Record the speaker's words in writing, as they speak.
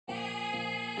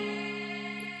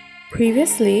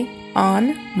Previously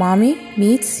on Mommy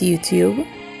Meets YouTube.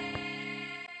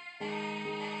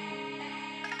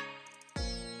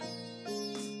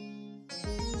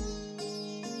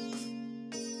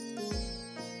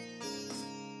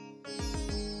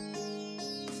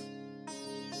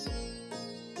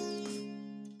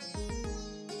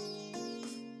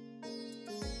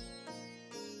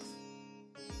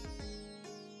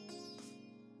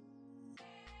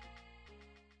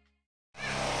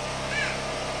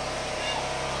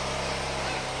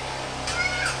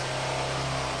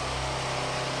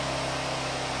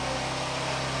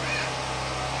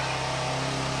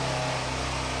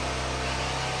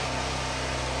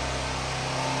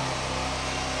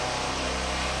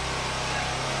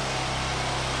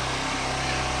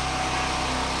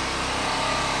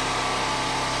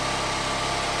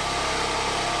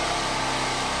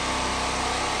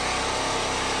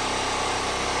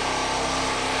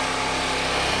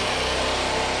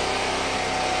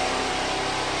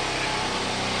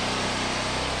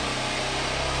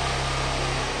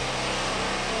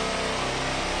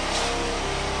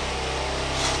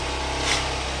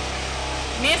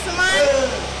 Mr.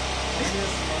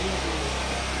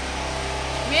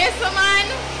 Man,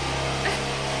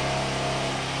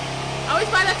 which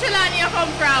part of Trelawney you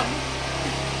come from?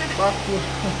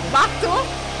 Back to?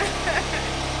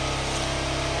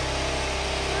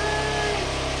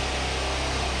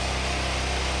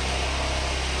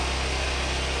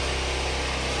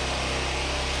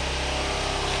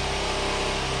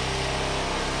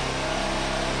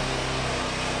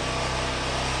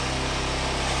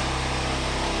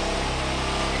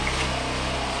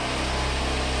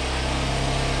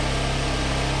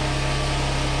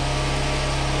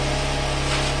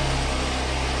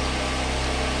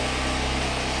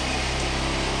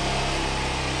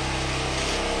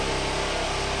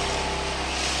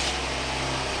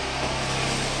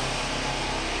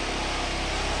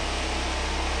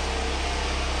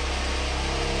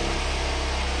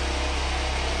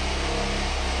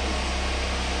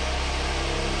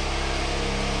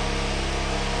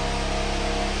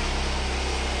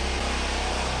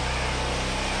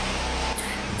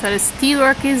 So the steel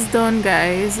work is done,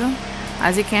 guys.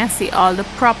 As you can see, all the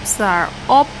props are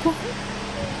up.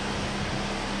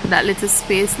 That little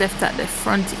space left at the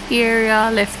front area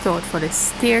left out for the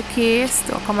staircase,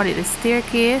 to accommodate the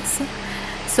staircase.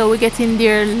 So we're getting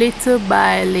there little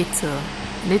by little.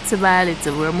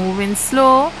 We're moving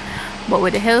slow, but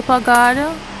with the help of God,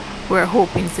 we're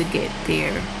hoping to get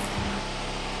there.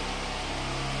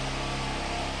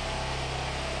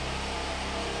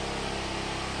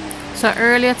 So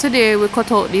earlier today we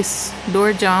cut out this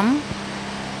door jamb.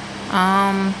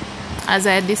 As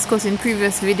I discussed in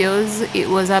previous videos, it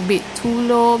was a bit too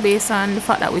low based on the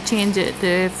fact that we changed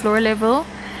the floor level.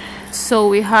 So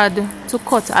we had to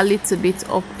cut a little bit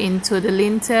up into the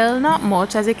lintel, not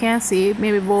much, as you can see,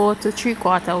 maybe about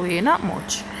 3/4 way, not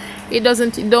much. It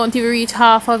don't even reach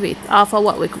half of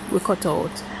what we cut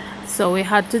out. So we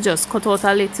had to just cut out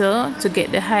a little to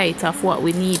get the height of what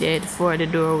we needed for the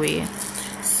doorway.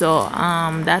 So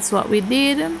that's what we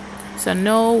did. So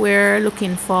now we're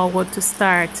looking forward to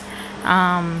start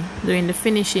doing the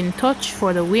finishing touch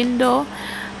for the window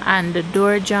and the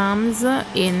door jambs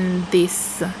in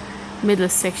this middle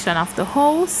section of the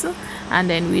house, and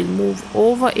then we'll move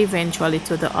over eventually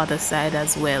to the other side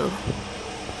as well.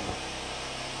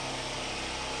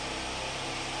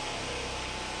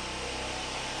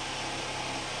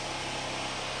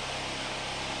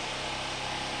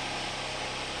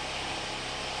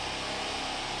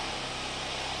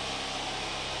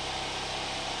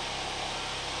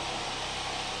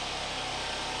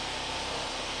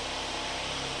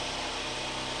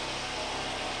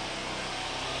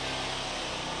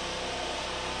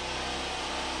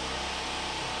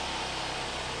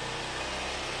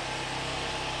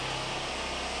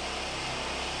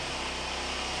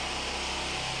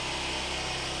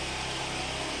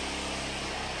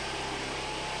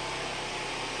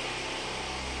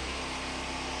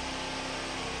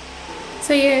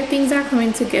 So yeah, things are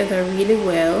coming together really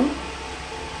well,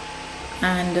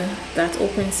 and that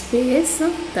open space,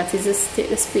 that is the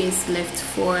space left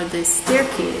for the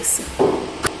staircase.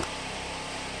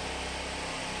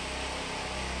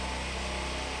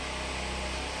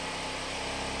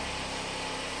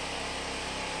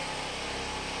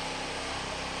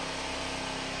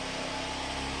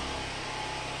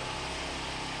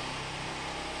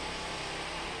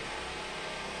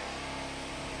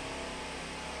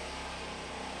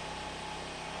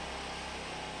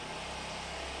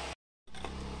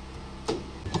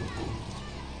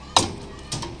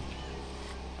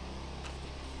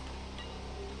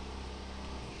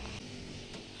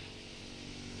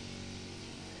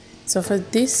 So for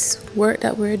this work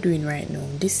that we're doing right now,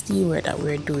 this steel work that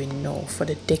we're doing now for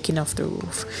the decking of the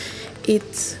roof,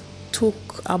 it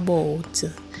took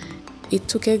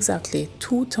exactly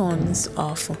 2 tons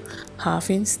of 1/2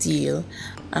 inch steel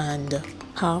and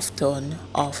 1/2 ton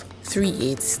of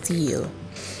 3/8 steel.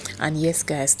 And yes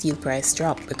guys, steel price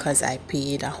dropped because I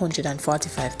paid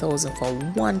 145,000 for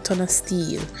 1 ton of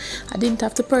steel. I didn't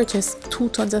have to purchase 2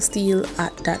 tons of steel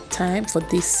at that time for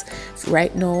this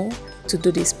right now to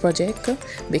do this project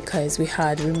because we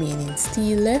had remaining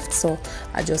steel left, so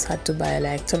I just had to buy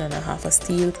like 1.5 tons of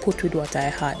steel put with what I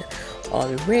had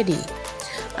already.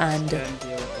 And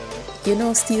you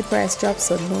know, steel price drops,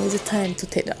 so now is the time to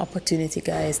take the opportunity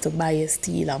guys to buy a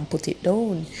steel and put it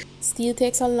down. Steel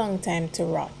takes a long time to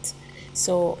rot,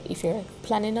 so if you're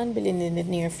planning on building in the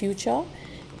near future,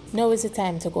 now is the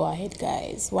time to go ahead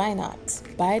guys. Why not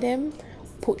buy them,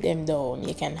 put them down,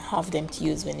 you can have them to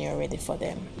use when you're ready for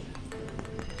them.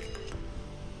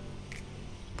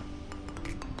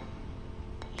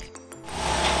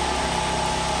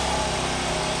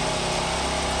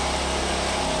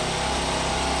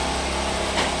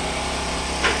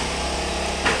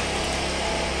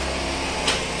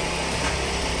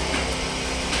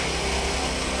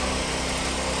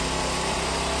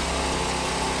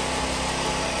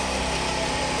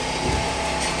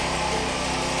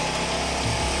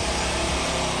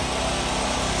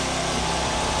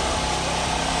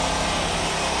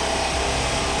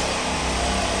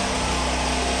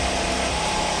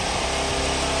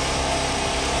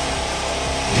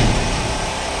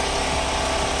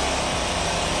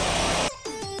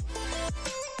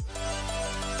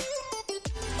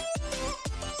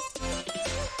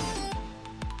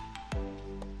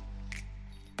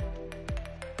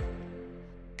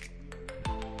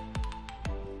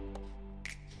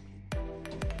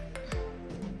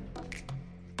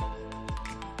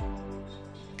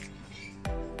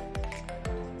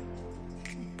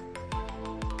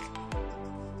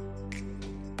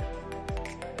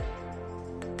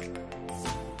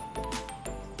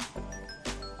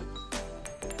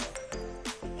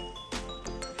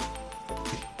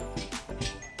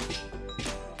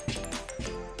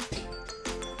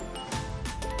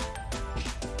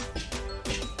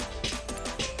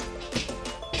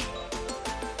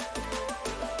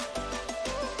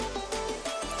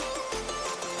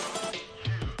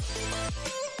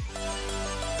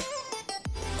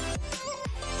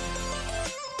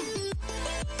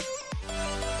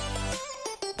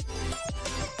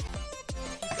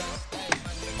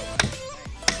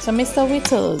 So Mr.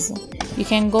 Whittles, you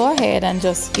can go ahead and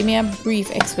just give me a brief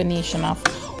explanation of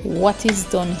what is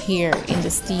done here in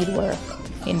the steel work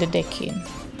in the decking.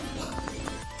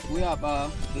 We have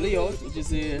a layout, which is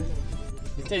the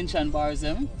tension bars,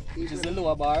 which is the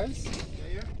lower bars,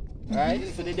 right,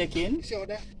 for the decking.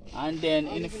 And then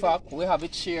in the fact, we have a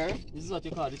chair. This is what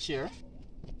you call the chair.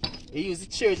 You use the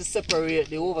chair to separate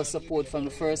the over support from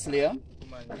the first layer.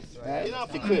 Right,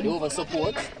 to create the over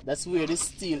support. That's where the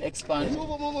steel expands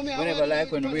whenever,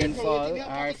 like when rainfall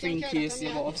or if in case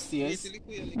you go upstairs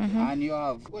and you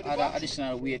have other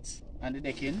additional weight on the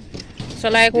decking. So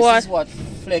like this what? This is what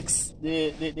flex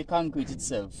the concrete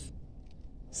itself.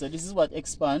 So this is what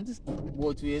expands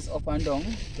both ways, up and down.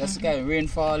 Just kind of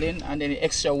rainfall in, and then the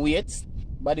extra weight,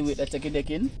 body weight that take the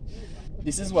decking.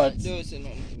 This is what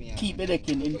keep the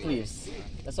decking in place.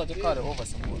 That's what you call the over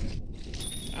support.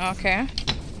 Okay.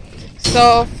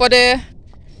 So for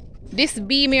this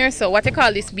beam here, so what you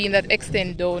call this beam that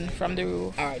extend down from the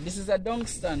roof? Alright, this is a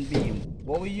dungstand beam.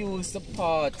 What we use to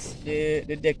part the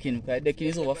decking, because the decking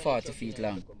is over 40 feet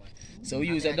long. So we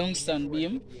use a dungstand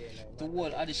beam to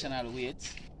hold additional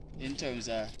weight in terms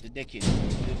of the decking,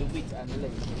 the width and the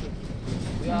length.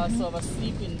 We also have a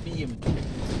sleeping beam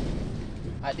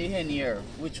at the end here,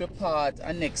 which we part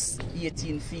a next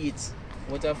 18 feet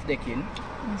out of decking.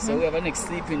 So we have a next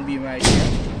sleeping beam right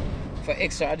here for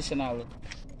extra additional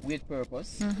weight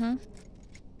purpose. And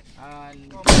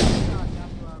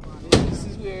this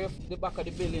is where the back of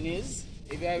the building is.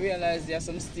 If I realize there are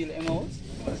some steel out,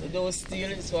 so those steel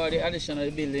is for the addition of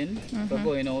the building for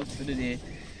going out to the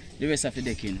rest of the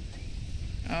decking.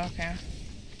 Okay.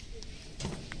 So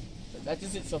that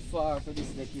is it so far for this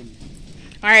decking.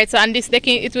 Alright, so on this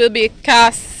decking it will be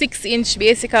cast 6 inch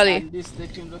basically. And this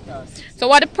decking will cast 6 So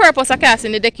what the purpose of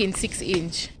casting the decking 6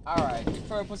 inch? Alright, the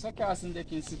purpose of casting the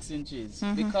decking 6 inches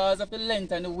because of the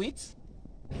length and the width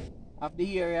of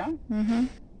the area,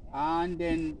 and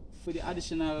then for the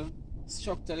additional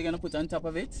structure you're going to put on top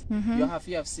of it, you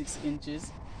have 6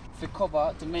 inches to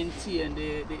cover to maintain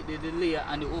the layer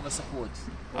and the over support.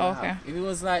 Okay. If it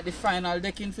was like the final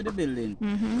decking for the building,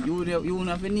 you wouldn't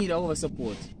have a need of over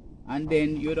support. and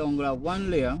then you don't have one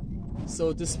layer,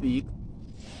 so to speak,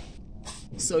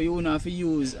 so you won't have to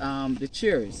use the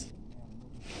chairs.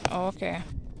 Okay.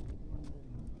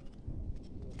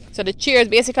 So the chairs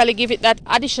basically give it that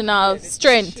additional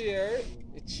strength. The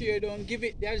chair don't give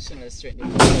it the additional strength. Give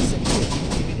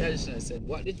it the additional strength.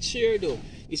 What the chair do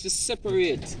is to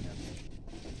separate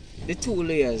the two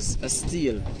layers of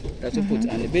steel that you put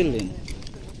on the building.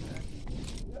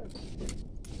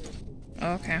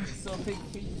 Okay. So if you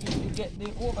get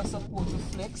the over support to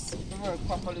flex to work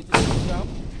properly to do the job,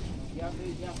 you have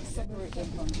to separate them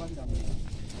from the bottom.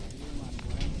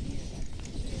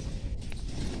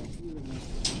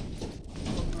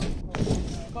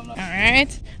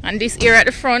 Alright, and this here at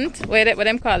the front, what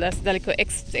them call this, the little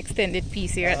extended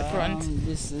piece here at the front.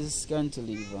 This is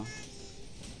cantilever.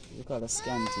 We call it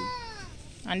scanty.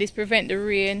 And this prevent the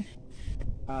rain.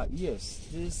 Yes,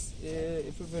 this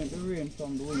it prevent the rain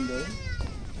from the window.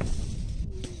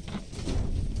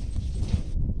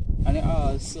 And it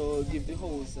also give the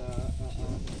house a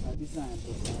design.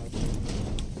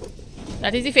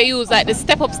 That is if you use like the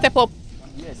step up.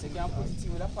 Yes, you can put it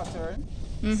with a pattern.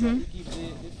 So you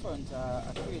give the front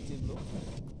a creative look.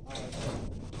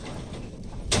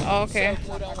 Okay. So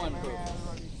more than one purpose.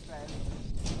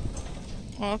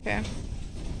 Okay.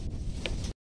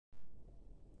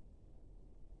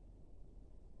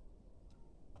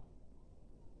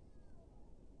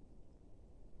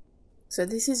 So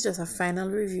this is just a final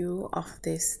review of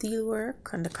the steel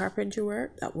work and the carpentry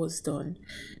work that was done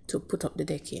to put up the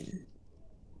decking.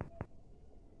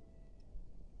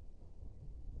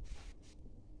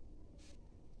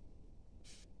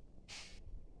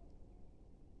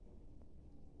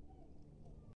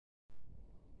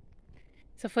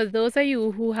 So for those of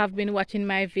you who have been watching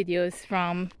my videos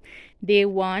from day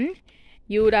one,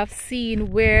 you would have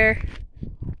seen where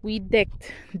we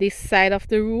decked this side of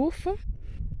the roof.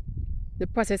 The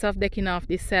process of decking off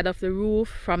this side of the roof,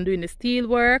 from doing the steel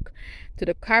work to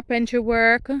the carpentry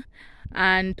work,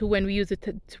 and to when we use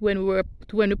it when we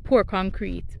pour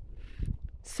concrete.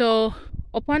 So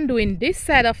upon doing this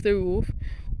side of the roof,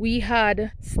 we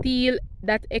had steel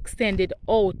that extended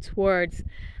outwards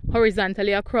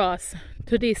horizontally across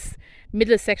to this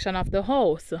middle section of the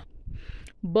house.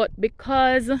 But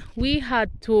because we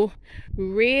had to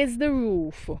raise the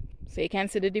roof, so you can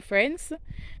see the difference.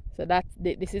 So that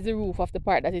this is the roof of the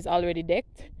part that is already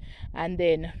decked, and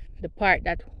then the part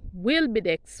that will be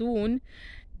decked soon,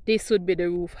 this would be the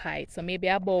roof height. So maybe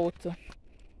about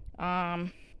 2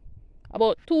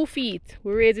 feet.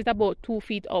 We raise it about 2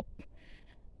 feet up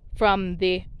from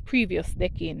the previous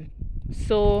decking.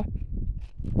 So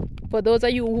for those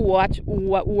of you who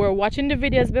were watching the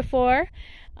videos before,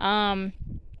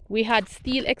 we had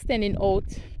steel extending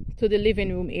out to the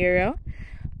living room area.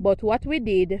 But what we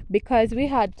did, because we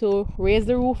had to raise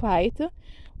the roof height,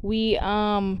 we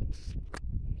had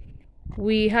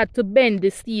to bend the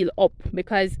steel up,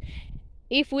 because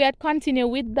if we had continued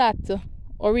with that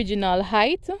original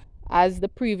height as the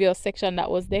previous section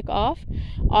that was decked off,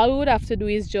 all we would have to do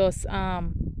is just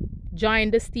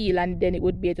join the steel, and then it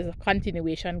would be just a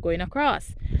continuation going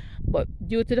across. But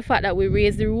due to the fact that we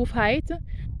raised the roof height,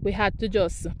 we had to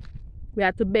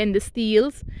bend the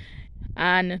steels.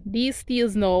 And these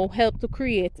steels now help to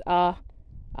create a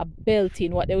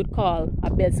belting, what they would call a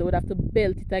belt. So we would have to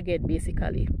belt it again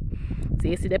basically. So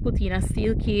you see they put in a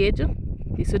steel cage.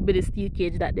 This would be the steel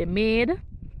cage that they made.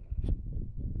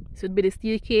 This would be the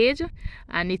steel cage,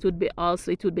 and it would be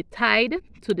tied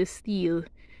to the steel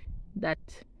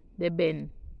that they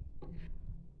bend.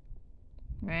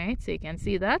 Right, so you can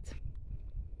see that.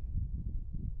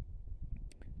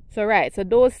 So right, so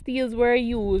those steels were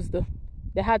used.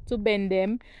 They had to bend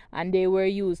them, and they were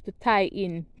used to tie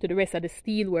in to the rest of the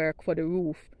steel work for the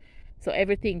roof. So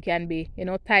everything can be,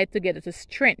 tied together to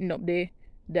strengthen up the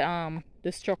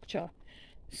structure.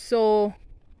 So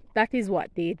that is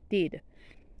what they did.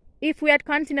 If we had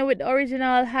continued with the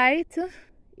original height,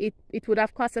 it would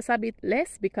have cost us a bit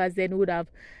less, because then wouldn't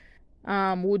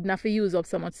have to use up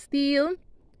so much steel.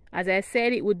 As I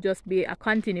said, it would just be a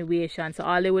continuation. So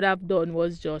all they would have done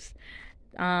was just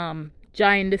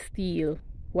join the steel,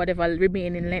 whatever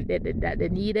remaining length that they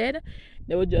needed.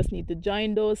 They would just need to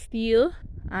join those steel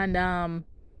and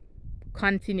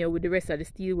continue with the rest of the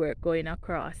steel work going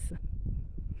across.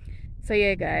 So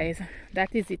yeah guys,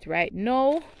 that is it. Right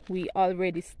now we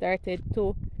already started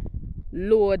to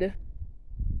load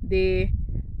the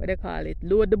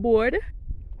board.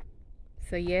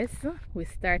 So yes, we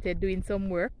started doing some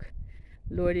work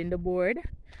loading the board,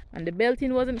 and the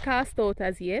belting wasn't cast out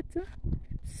as yet.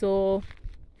 So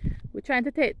we're trying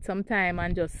to take some time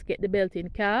and just get the belt in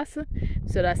cast,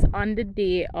 so that's on the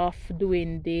day of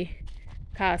doing the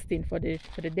casting for the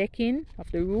decking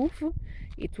of the roof,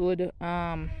 it would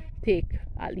take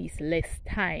at least less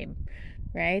time,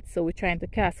 right? So we're trying to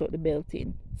cast out the belt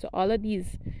in. So all of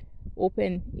these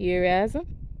open areas,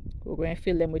 we're going to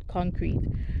fill them with concrete.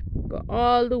 Go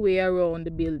all the way around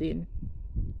the building,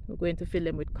 we're going to fill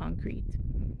them with concrete.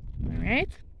 All right,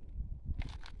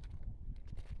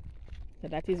 so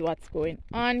that is what's going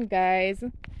on, guys.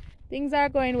 Things are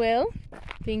going well.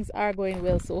 Things are going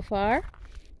well so far.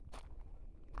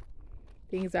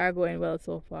 Things are going well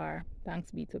so far.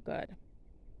 Thanks be to God.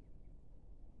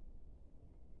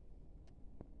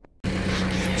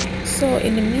 So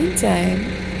in the meantime,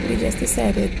 we just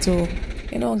decided to,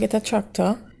 get a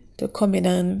tractor to come in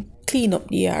and clean up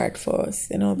the yard for us,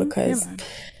 because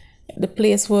the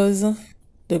place was,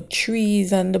 the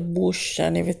trees and the bush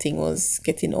and everything was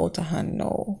getting out of hand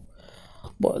now.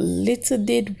 But little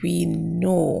did we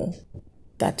know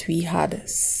that we had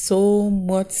so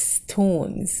much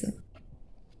stones.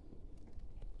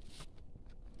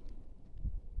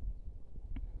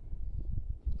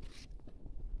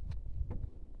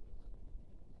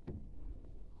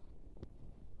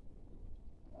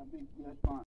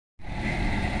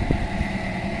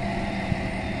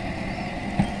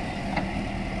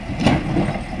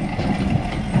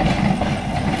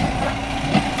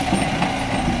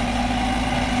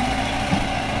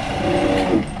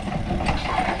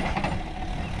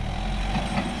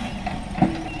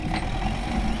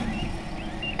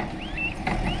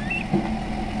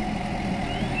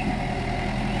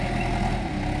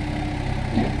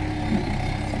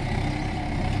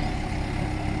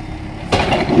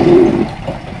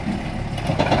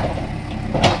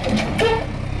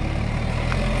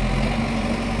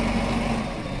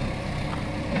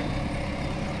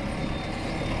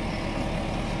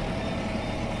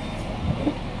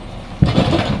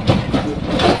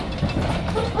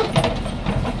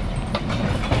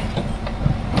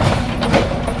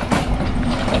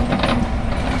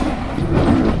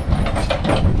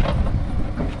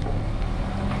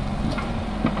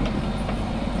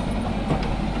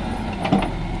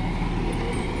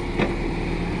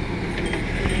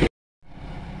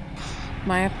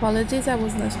 My apologies, I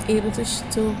was not able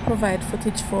to provide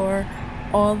footage for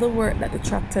all the work that the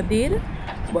tractor did,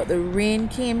 but the rain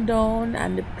came down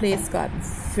and the place got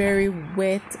very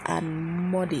wet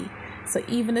and muddy. So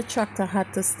even the tractor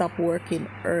had to stop working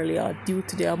earlier due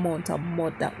to the amount of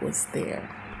mud that was there.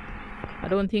 I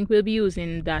don't think we'll be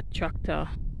using that tractor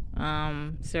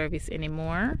service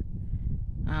anymore.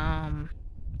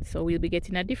 So we'll be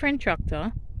getting a different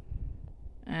tractor,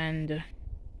 and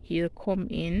he'll come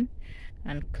in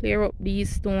and clear up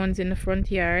these stones in the front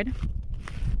yard.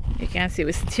 You can see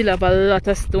we still have a lot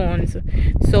of stones.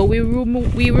 So we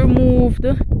removed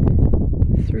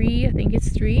three, I think it's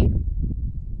three.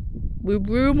 We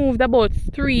removed about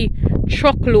 3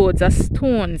 truckloads of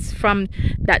stones from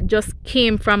that just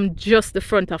came from just the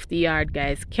front of the yard,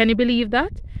 guys. Can you believe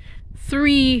that?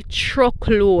 3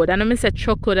 truckload. And when I say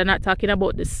truckload, I'm not talking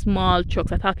about the small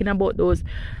trucks. I'm talking about those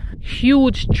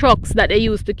huge trucks that they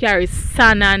use to carry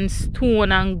sand and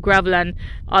stone and gravel and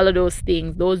all of those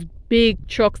things. Those big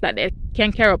trucks that they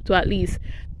can carry up to at least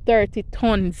 30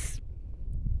 tons.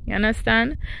 You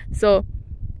understand? So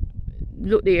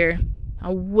look there, a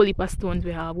whole heap of stones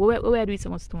we have. Where do we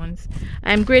some stones?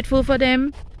 I'm grateful for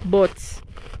them, but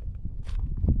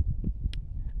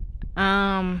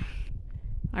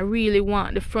I really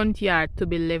want the front yard to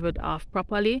be leveled off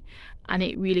properly, and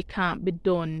it really can't be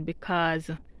done because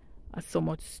of so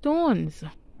much stones,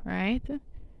 right?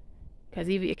 Because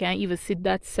if you can't even see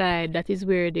that side, that is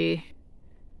where the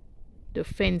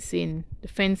fence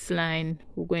line,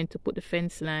 we're going to put the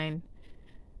fence line.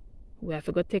 We have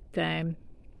to go take time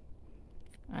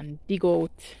and dig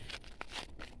out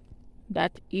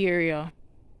that area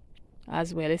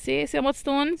as well. You see how much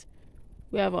stones?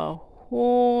 We have a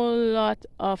whole lot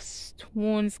of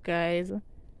stones, guys.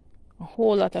 A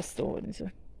whole lot of stones.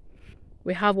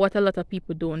 We have what a lot of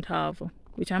people don't have,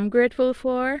 which I'm grateful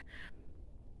for,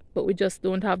 but we just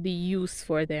don't have the use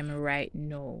for them right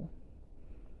now.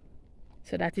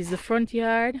 So that is the front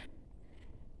yard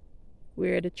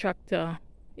where the tractor,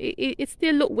 it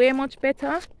still looks way much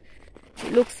better.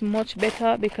 It looks much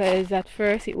better because at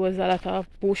first it was a lot of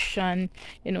bush and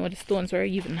the stones were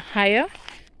even higher,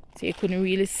 so you couldn't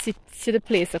really see the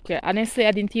place up there. Honestly,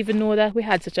 I didn't even know that we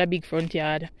had such a big front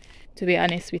yard, to be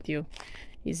honest with you.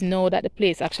 It's now that the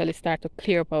place actually started to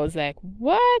clear up, I was like,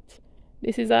 what?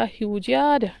 This is a huge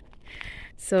yard.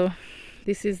 So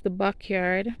this is the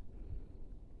backyard.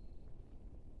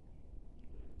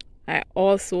 I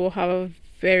also have a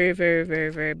very, very,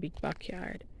 very, very big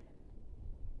backyard.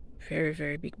 Very,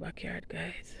 very big backyard,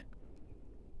 guys.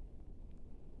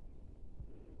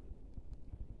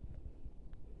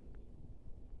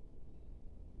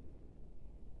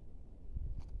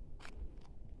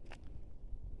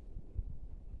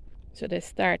 So they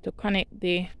start to connect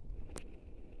the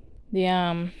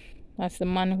that's the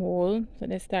manhole. So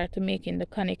they start to making the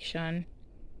connection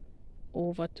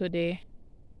over to the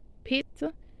pit.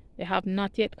 They have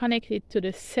not yet connected to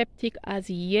the septic as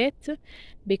yet,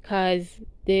 because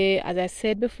as I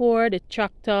said before, the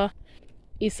tractor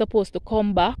is supposed to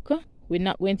come back. We're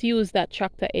not going to use that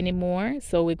tractor anymore,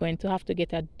 so we're going to have to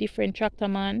get a different tractor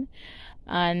man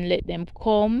and let them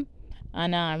come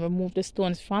and remove the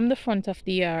stones from the front of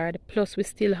the yard. Plus we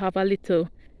still have a little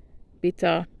bit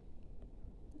of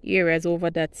areas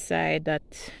over that side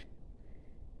that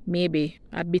maybe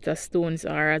a bit of stones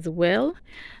are as well,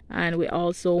 and we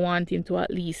also want him to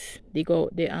at least dig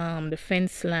out the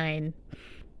fence line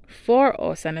for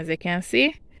us. And as you can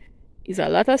see, it's a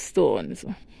lot of stones,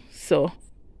 so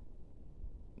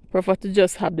prefer to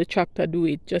just have the tractor do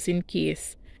it, just in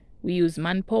case we use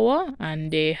manpower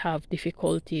and they have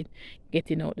difficulty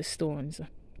getting out the stones.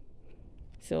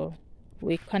 So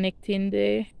we're connecting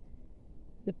the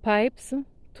pipes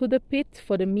to the pit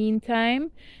for the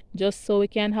meantime, just so we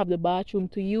can have the bathroom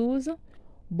to use.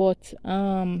 But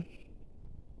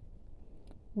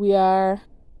we are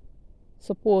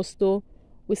supposed to,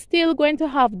 we're still going to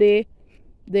have the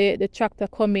tractor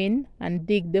come in and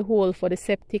dig the hole for the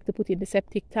septic to put in the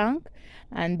septic tank,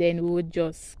 and then we would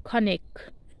just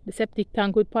connect. The septic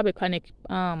tank would probably connect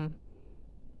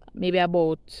maybe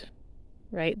about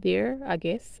right there, I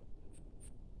guess.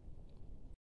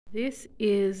 This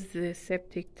is the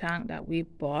septic tank that we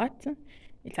bought.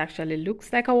 It actually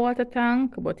looks like a water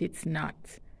tank, but it's not.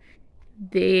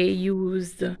 They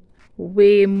used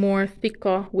way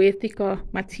thicker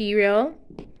material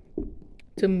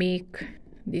to make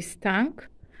this tank,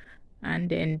 and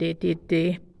then they did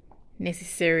the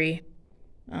necessary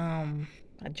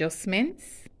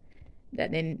adjustments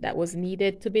that was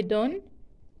needed to be done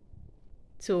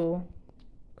to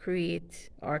create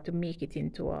or to make it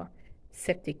into a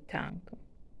septic tank.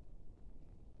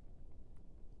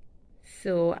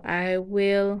 So I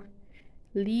will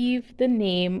leave the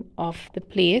name of the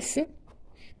place.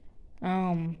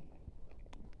 I'll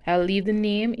leave the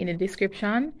name in the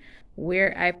description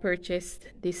where I purchased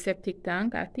this septic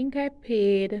tank. I think I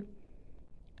paid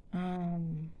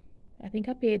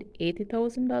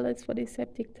 $80,000 for this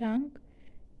septic tank,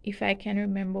 if I can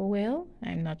remember well.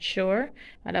 I'm not sure.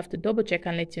 I'll have to double check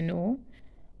and let you know.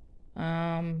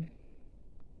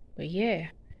 But yeah,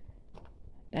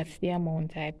 that's the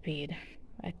amount I paid.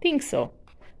 I think so.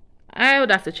 I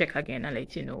would have to check again and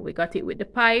let you know. We got it with the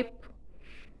pipes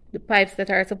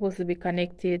that are supposed to be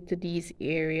connected to these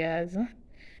areas.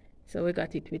 So we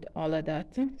got it with all of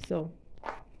that. So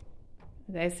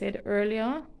as I said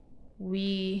earlier,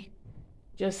 we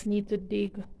just need to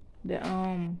dig the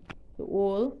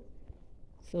hole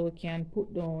so we can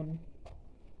put down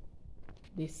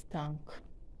this tank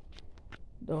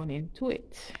down into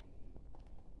it.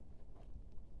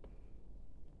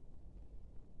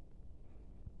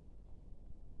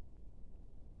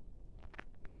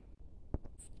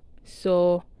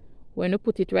 So when we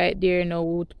put it right there, now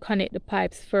we would connect the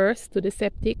pipes first to the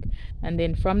septic, and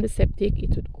then from the septic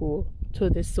it would go to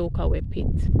the soakaway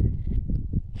pit.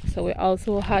 So we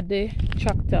also had the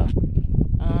tractor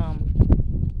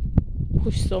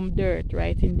push some dirt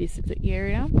right in this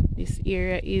area. This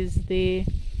area is the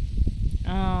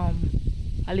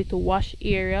a little wash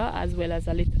area as well as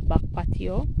a little back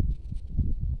patio.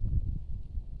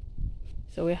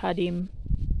 So we had him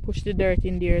push the dirt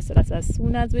in there so that as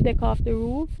soon as we take off the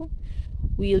roof,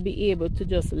 we'll be able to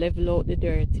just level out the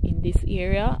dirt in this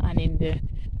area and in the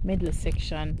middle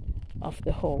section of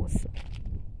the house.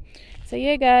 So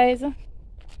yeah guys,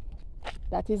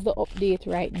 that is the update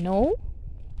right now.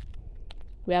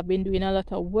 We have been doing a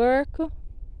lot of work, a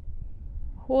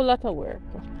whole lot of work.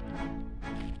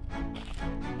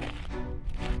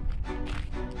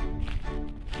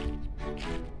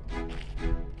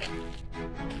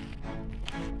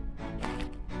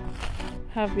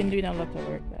 Have been doing a lot of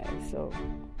work, guys. So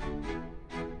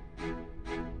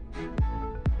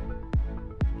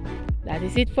that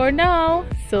is it for now.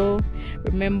 So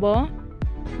remember,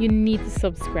 you need to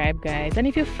subscribe, guys. And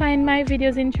if you find my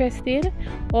videos interested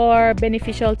or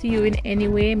beneficial to you in any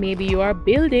way, maybe you are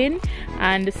building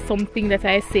and something that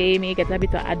I say may get a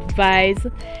bit of advice,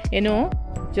 you know,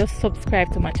 just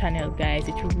subscribe to my channel, guys.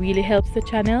 It really helps the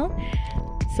channel.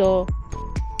 So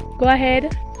go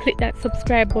ahead, click that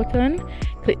subscribe button,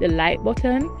 click the like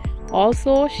button.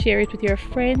 Also share it with your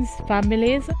friends,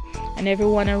 families, and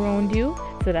everyone around you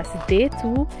so that they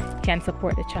too can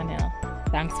support the channel.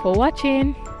 Thanks for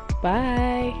watching.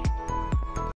 Bye.